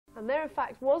And there, in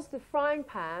fact, was the frying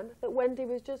pan that Wendy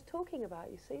was just talking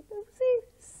about, you see. It was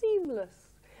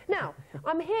seamless. Now,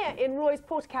 I'm here in Roy's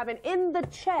porter cabin, in the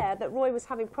chair that Roy was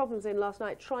having problems in last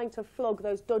night, trying to flog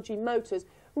those dodgy motors.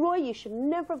 Roy, you should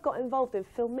never have got involved in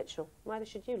Phil Mitchell. Neither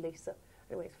should you, Lisa.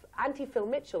 Anyway, it's anti-Phil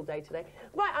Mitchell day today.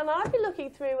 Right, and I've been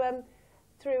looking through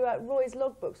Roy's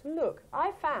logbooks. Look,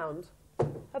 I found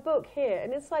a book here,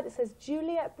 and inside it says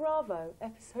Juliet Bravo,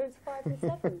 episodes 5 and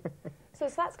 7. So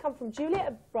that's come from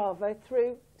Juliet Bravo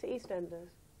through to EastEnders.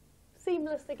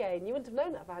 Seamless again. You wouldn't have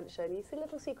known that if I hadn't shown you. You see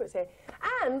little secrets here.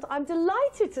 And I'm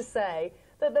delighted to say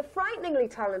that the frighteningly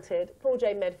talented Paul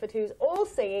J Medford, who's all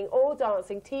singing, all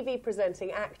dancing, TV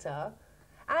presenting actor,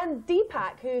 and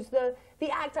Deepak, who's the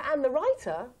actor and the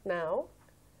writer now,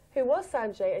 who was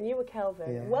Sanjay and you were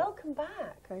Kelvin. Yeah. Welcome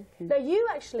back. Thank you. Now you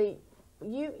actually,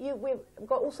 we've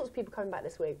got all sorts of people coming back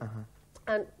this week.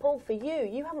 And Paul, for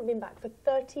you haven't been back for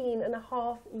 13 and a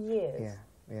half years. Yeah.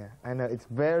 Yeah, I know, it's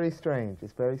very strange,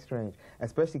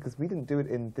 especially because we didn't do it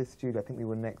in this studio, I think we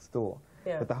were next door.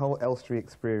 Yeah. But the whole Elstree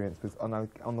experience was, on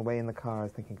the way in the car, I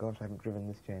was thinking, gosh, I haven't driven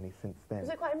this journey since then. Was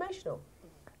it quite emotional?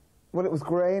 Well, it was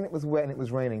grey and it was wet and it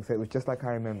was raining, so it was just like I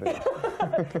remembered it.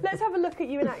 Let's have a look at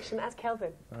you in action as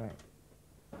Kelvin. All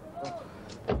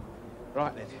right.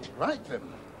 Right then. Right then.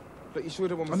 But you sure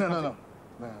don't want me to... No,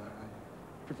 I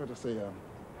prefer to say,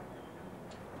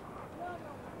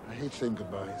 I hate saying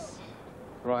goodbyes.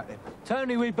 Right then.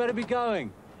 Tony, we'd better be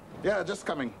going. Yeah, just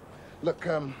coming. Look,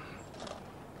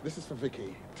 this is for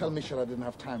Vicky. Tell Michelle I didn't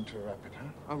have time to wrap it, huh?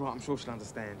 Oh, right, I'm sure she'll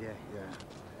understand, yeah. Yeah.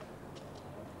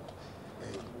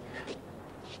 Hey.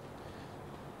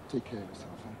 Take care of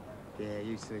yourself, huh? Yeah,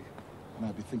 you too. And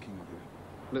I'll be thinking of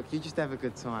you. Look, you just have a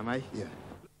good time, eh? Yeah.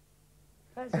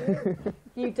 That's you.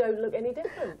 You don't look any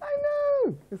different. I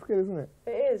know! It's good, isn't it?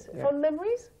 It is. Yeah. Fond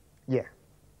memories? Yeah.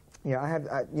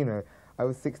 Yeah, you know, I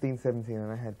was 16, 17,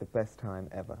 and I had the best time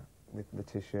ever with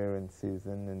Letitia and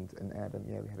Susan and Adam.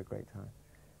 Yeah, we had a great time.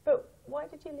 But why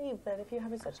did you leave then if you're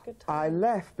having such a good time? I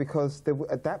left because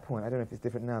at that point, I don't know if it's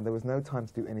different now, there was no time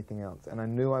to do anything else. And I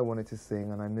knew I wanted to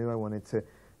sing, and I knew I wanted to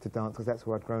dance because that's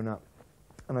where I'd grown up.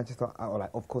 And I just thought,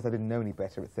 of course, I didn't know any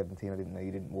better at 17. I didn't know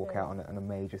you didn't walk out on a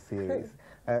major series.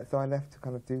 So I left to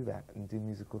kind of do that and do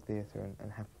musical theatre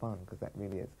and have fun, because that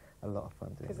really is a lot of fun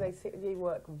doing that. Because you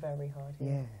work very hard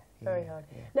here. Yeah. Very hard.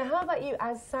 Yeah. Now, how about you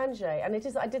as Sanjay? And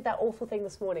I did that awful thing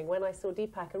this morning when I saw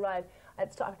Deepak arrive at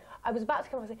the start. I was about to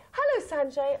come up and say, hello,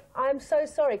 Sanjay, I'm so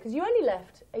sorry, because you only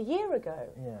left a year ago.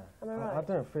 Yeah. Am I right? I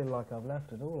don't feel like I've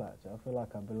left at all, actually. I feel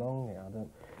like I belong here.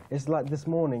 It's like this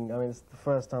morning, I mean, it's the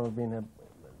first time I've been here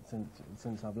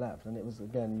since I've left, and it was,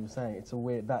 again, you were saying, it's a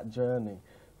weird, that journey,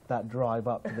 that drive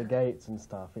up to the gates and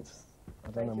stuff, I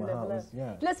don't know, my heart was,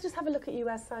 yeah. Let's just have a look at you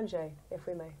as Sanjay, if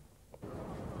we may.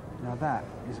 Now that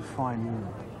is a fine woman.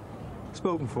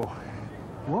 Spoken for.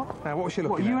 What? Now, what was she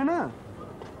looking at? What, you and her?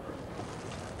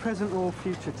 Present or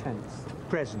future tense?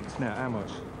 Present. Now, how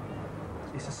much?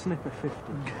 It's a snip of 50.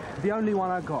 The only one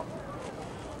I got.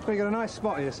 Well, you got a nice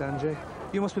spot here, Sanjay.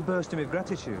 You must be bursting with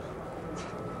gratitude.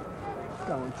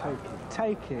 Go on, take it.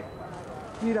 Take it.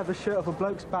 You'd have the shirt off a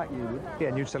bloke's back, you would. Yeah,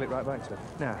 and you'd sell it right back to her.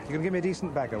 Now, you're going to give me a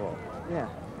decent bag or what? Yeah.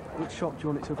 Which shop do you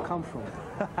want it to have come from?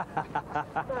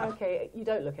 Oh, OK, you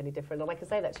don't look any different, and I can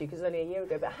say that to you because it's only a year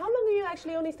ago. But how long were you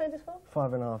actually on EastEnders for?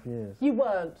 5.5 years. You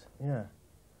weren't? Yeah.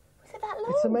 Was it that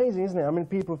long? It's amazing, isn't it? I mean,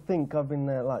 people think I've been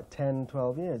there like 10,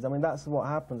 12 years. I mean, that's what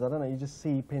happens. I don't know, you just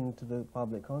seep into the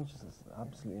public consciousness. It's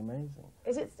absolutely amazing.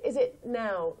 Is it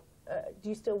now, do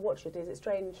you still watch it? Is it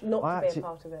strange not to be a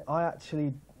part of it?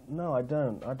 No, I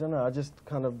don't. I don't know, I just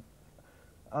kind of...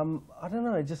 I don't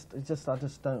know. I just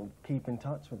don't keep in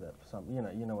touch with it. For some,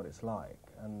 you know what it's like,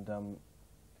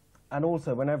 and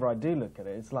also whenever I do look at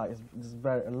it, it's like it's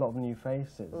a lot of new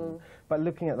faces. But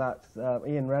looking at that,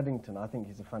 Ian Reddington, I think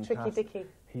he's a fantastic. Tricky Dicky.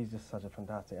 He's just such a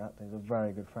fantastic actor. He's a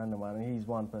very good friend of mine, and he's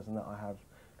one person that I have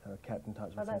kind of kept in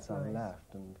touch with since I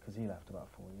left, and because he left about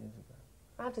 4 years ago.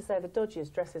 I have to say, the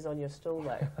dodgiest dresses on your stall,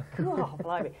 though. Oh,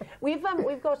 blimey. We've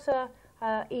got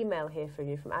an email here for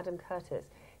you from Adam Curtis.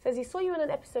 Says he saw you in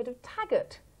an episode of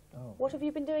Taggart. Oh. What have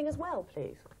you been doing as well,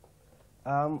 please?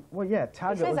 Well, yeah,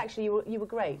 Taggart. He says actually you were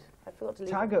great. I forgot to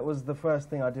leave. Taggart was the first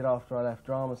thing I did after I left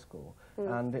drama school,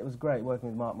 and it was great working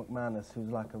with Mark McManus,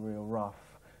 who's like a real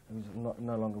rough, who's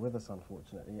no longer with us,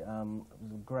 unfortunately. It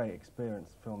was a great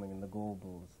experience filming in the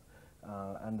Gorbals.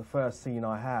 And the first scene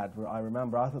I had, I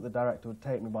remember, I thought the director would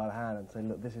take me by the hand and say,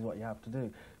 look, this is what you have to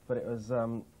do. But it was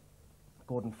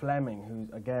Gordon Fleming, who,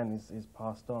 again, is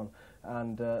passed on.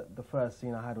 And the first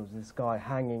scene I had was this guy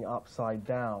hanging upside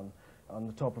down on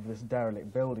the top of this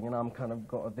derelict building, and I'm kind of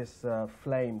got this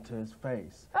flame to his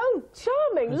face. Oh, Oh,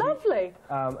 charming, lovely.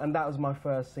 And that was my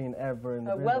first scene ever in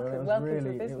the video. Welcome really, to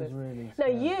the business. It was really No,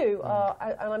 scary. you are,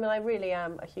 I mean, I really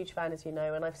am a huge fan, as you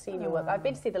know, and I've seen your work. I've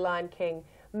been to see The Lion King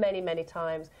many, many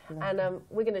times, and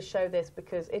we're going to show this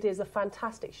because it is a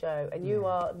fantastic show, and you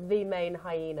are the main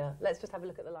hyena. Let's just have a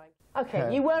look at The Lion King.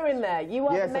 Okay, you were in there. You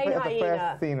are the main hyena. The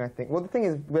first scene, I think. Well, the thing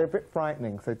is, we're a bit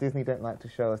frightening, so Disney don't like to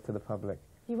show us to the public.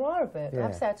 You are a bit. Yeah. I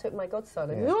have to say I took my godson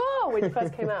and whoa, when you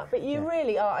first came out. But you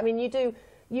really are. I mean,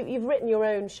 you've written your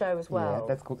own show as well. Yeah,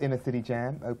 that's called Inner City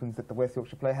Jam. Opens at the West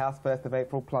Yorkshire Playhouse, 1st of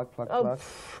April. Plug.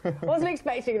 Wasn't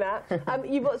expecting that.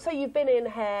 So you've been in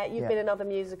Hair, you've been in other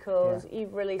musicals,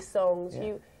 you've released songs.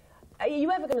 Yeah. Are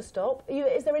you ever going to stop?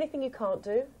 Is there anything you can't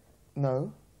do?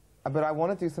 No. But I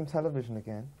want to do some television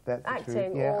again. That's acting the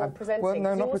truth. or presenting? Well,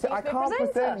 no, not presenting. I can't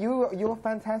present. You're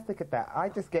fantastic at that. I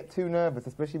just get too nervous,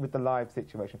 especially with the live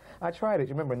situation. I tried it. Do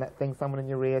you remember in that thing, someone in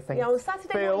your ear saying, yeah, on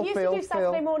Saturday morning. You used to do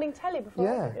Saturday morning telly before.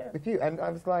 Yeah, with you. And I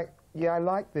was like, yeah, I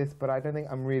like this, but I don't think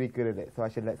I'm really good at it, so I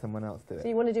should let someone else do it. So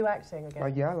you want to do acting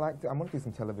again? Yeah, I want to do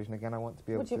some television again. I want to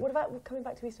be able to... What about coming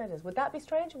back to EastEnders? Would that be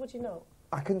strange, or would you not?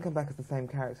 I couldn't come back as the same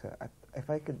character. If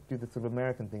I could do the sort of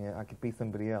American thing, I could be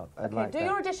somebody else. I'd like do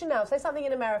your audition now. Say something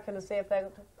in American and see if they're...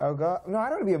 Oh, God. No, I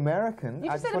don't want to be American. You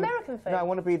just said American thing. No, I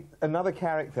want to be another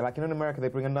character. Like, in America, they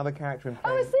bring another character and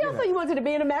play... Oh, I see. I thought you wanted to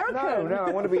be an American. No,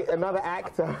 I want to be another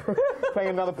actor playing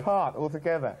another part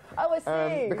altogether. Oh, I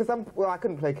see. Because I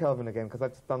couldn't play Kelvin again because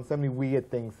I've done so many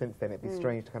weird things since then. It'd be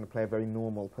strange to kind of play a very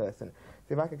normal person.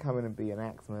 So if I could come in and be an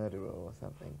axe murderer or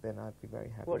something, then I'd be very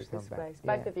happy to come back. Watch this space.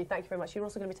 Both of you, thank you very much. You're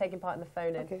also going to be taking part in the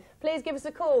phone-in. Okay. Please give us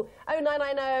a call,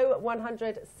 0990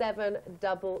 100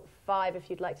 755 if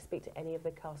you'd like to speak to any of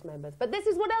the cast members. But this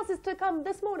is what else is to come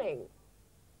this morning.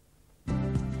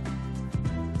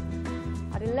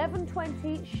 At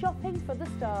 11:20, shopping for the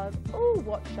stars. Oh,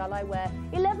 what shall I wear?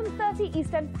 11:30,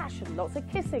 East End Passion. Lots of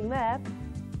kissing there.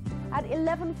 At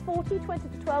 11:40, 20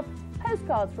 to 12,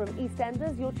 postcards from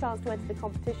EastEnders, your chance to enter the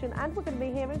competition, and we're going to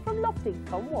be hearing from Lofty,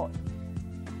 Tom Watt.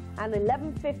 And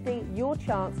 11:50, your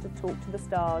chance to talk to the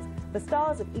stars. The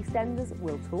stars of EastEnders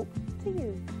will talk to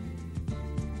you.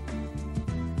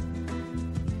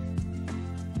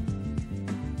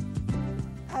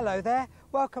 Hello there,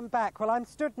 welcome back. Well, I'm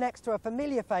stood next to a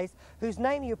familiar face whose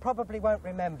name you probably won't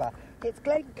remember. It's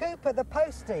Glenn Cooper, the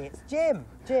postie. It's Jim.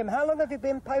 Jim, how long have you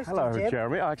been posting, Hello, Jim?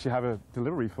 Jeremy. I actually have a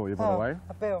delivery for you, by the way.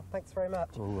 A bill, thanks very much.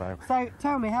 Oh, So,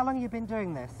 tell me, how long have you been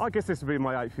doing this? I guess this will be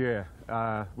my 8th year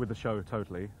with the show,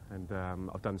 totally. And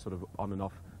I've done sort of on and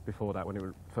off before that when it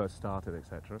first started,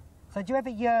 etc. So do you ever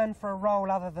yearn for a role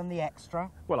other than the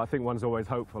extra? Well, I think one's always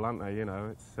hopeful, aren't they? You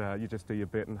know, it's you just do your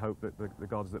bit and hope that the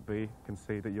gods that be can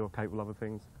see that you're capable of other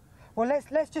things. Well,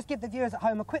 let's just give the viewers at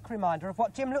home a quick reminder of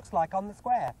what Jim looks like on the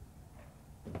square.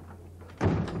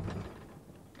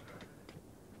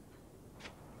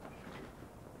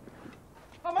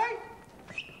 Oh, mate!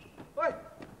 Wait.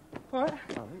 All right.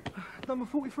 Number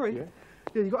 43? Yeah,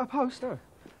 you got a post? No.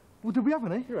 Well, did we have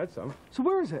any? You had some. So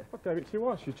where is it? I gave it to your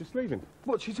wife. She's just leaving.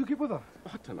 What, she took it with her?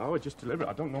 I don't know. I just delivered it.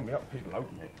 I don't normally help people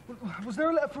open it. Was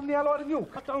there a letter from the Allied in York?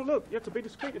 I don't look. You have to be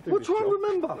discreet to do Well, this try and job.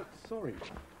 remember. Look, sorry.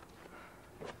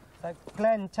 So,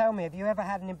 Glenn, tell me, have you ever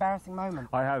had an embarrassing moment?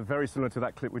 I have, very similar to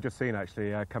that clip we've just seen,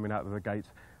 actually, coming out of the gate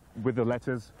with the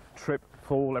letters, trip,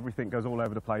 fall, everything goes all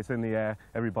over the place, in the air,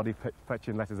 everybody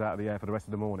fetching letters out of the air for the rest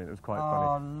of the morning. It was quite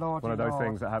funny. Lordy One of those Lord.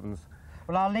 things that happens.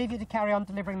 Well, I'll leave you to carry on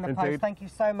delivering the Indeed. post. Thank you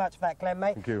so much for that, Glenn,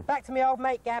 mate. Thank you. Back to me old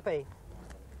mate, Gaby.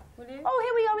 Oh,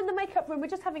 here we are in the makeup room. We're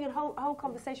just having a whole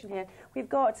conversation here. We've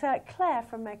got Claire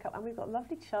from makeup, and we've got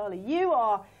lovely Charlie. You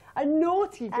are a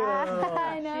naughty girl.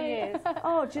 I know. She is.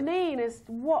 Oh, Janiiiiine is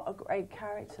what a great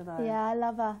character, though. Yeah, I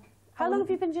love her. How long have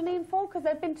you been Janiiiiine for? Because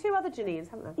there have been 2 other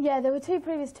Janiiiiines, haven't there? Yeah, there were 2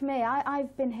 previous to me.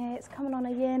 I've been here. It's coming on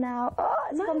a year now. Oh,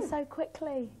 it's No. gone so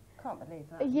quickly. Can't believe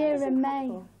that. A year That's in May.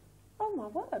 incredible. Oh my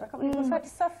word, I can't believe I've had to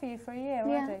suffer you for a year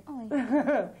Yeah. already. Oh,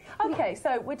 yeah. Okay,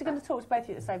 so we're going to talk to both of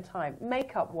you at the same time.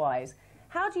 Makeup-wise,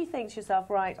 how do you think to yourself,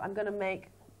 right, I'm going to make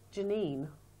Janiiiiine?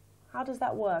 How does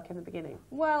that work in the beginning?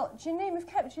 Well, Janiiiiine, we've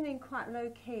kept Janiiiine quite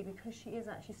low-key because she is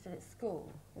actually still at school.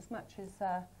 As much as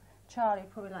Charlie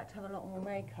would probably like to have a lot more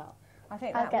makeup. I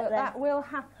think that will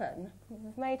happen.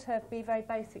 We've made her be very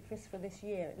basic for this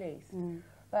year at least.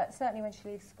 But certainly when she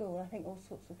leaves school, I think all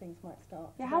sorts of things might start.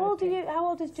 Yeah, how old are you? How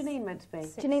old is Janiiiine meant to be?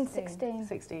 Janiiine's 16.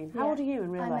 16. Yeah. How old are you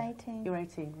in real I'm life? 18. You're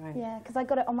 18, right? Yeah, because I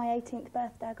got it on my 18th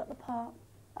birthday. I got the part.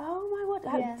 Oh my word!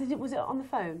 How, Yeah. was it on the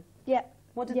phone? Yeah.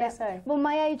 What did Yeah. they say? Well,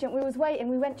 my agent, we was waiting.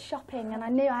 We went shopping, and I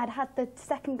knew I had the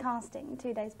second casting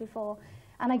 2 days before,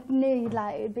 and I knew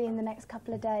like it would be in the next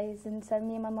couple of days. And so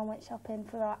me and my mum went shopping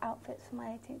for our outfits for my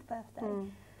 18th birthday,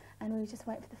 and we were just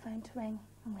waiting for the phone to ring,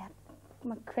 and we had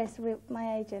Chris,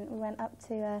 my agent, we went up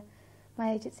to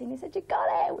my agency and he said, "You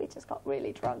got it!" We just got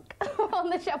really drunk on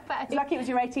the champagne. It's lucky it was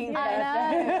your 18th birthday.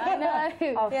 I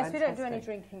know. Oh, yes, we don't do any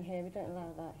drinking here. We don't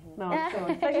allow that here. No, I'm sure.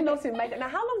 Especially not in makeup. Now,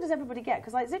 how long does everybody get?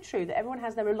 Because is it true that everyone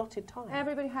has their allotted time?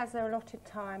 Everybody has their allotted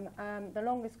time. The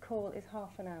longest call is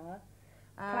half an hour.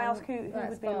 Can I ask who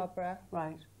would be? Barbara.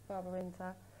 Right. Barbara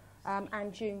Windsor.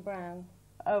 And June Brown.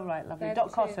 Oh, right, lovely.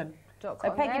 Dot Cotton. Dot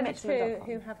Cotton. Peggy They're Mitchell the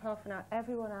two who have half an hour.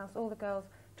 Everyone else, all the girls,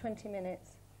 20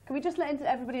 minutes. Can we just let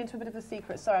everybody into a bit of a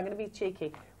secret? Sorry, I'm going to be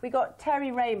cheeky. We got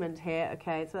Terry Raymond here,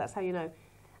 okay, so that's how you know.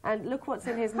 And look what's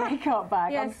in his makeup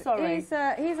bag. Yes, I'm sorry.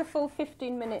 He's a full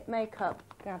 15-minute makeup,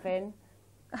 Gavin.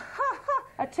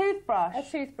 A toothbrush? A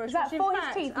toothbrush. Is that for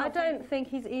his teeth? I don't think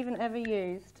he's even ever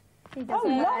used. He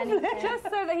doesn't lovely. Just so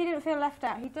that he didn't feel left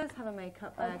out. He does have a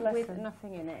makeup bag with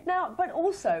nothing in it. Now, but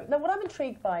also, now what I'm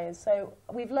intrigued by is, so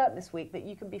we've learnt this week that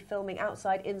you can be filming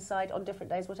outside, inside, on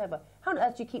different days, whatever. How on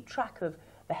earth do you keep track of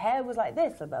the hair was like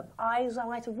this, or the eyes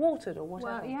might have watered, or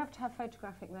whatever? Well, you have to have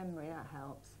photographic memory, that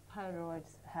helps.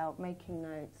 Polaroids help, making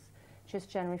notes, just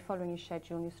generally following your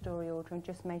schedule and your story order and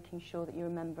just making sure that you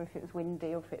remember if it was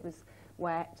windy or if it was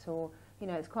wet, or, you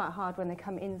know, it's quite hard when they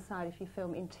come inside if you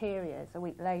film interiors a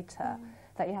week later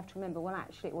that you have to remember, well,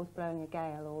 actually it was blowing a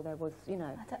gale or there was, you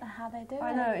know. I don't know how they do it.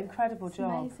 I know, incredible It's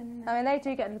job. amazing, I mean, they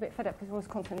do get a little bit fed up because they're always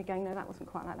constantly going, no, that wasn't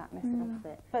quite like that, mess it up a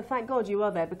bit. But thank God you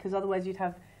are there, because otherwise you'd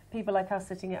have people like us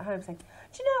sitting at home saying,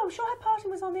 do you know, I'm sure her party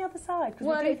was on the other side.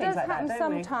 Well, we do it does like happen that,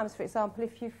 don't sometimes, for example,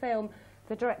 if you film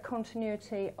the direct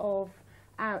continuity of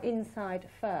out inside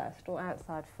first or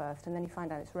outside first, and then you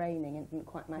find out it's raining and didn't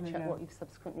quite match up what you've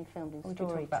subsequently filmed in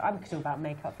story. I'm talking about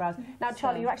makeup for us. Now,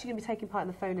 Charlie, you're actually going to be taking part in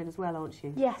the phone-in as well, aren't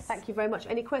you? Yes. Thank you very much.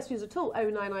 Any questions at all?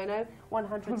 0990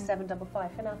 100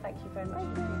 755. For now, thank you very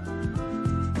much.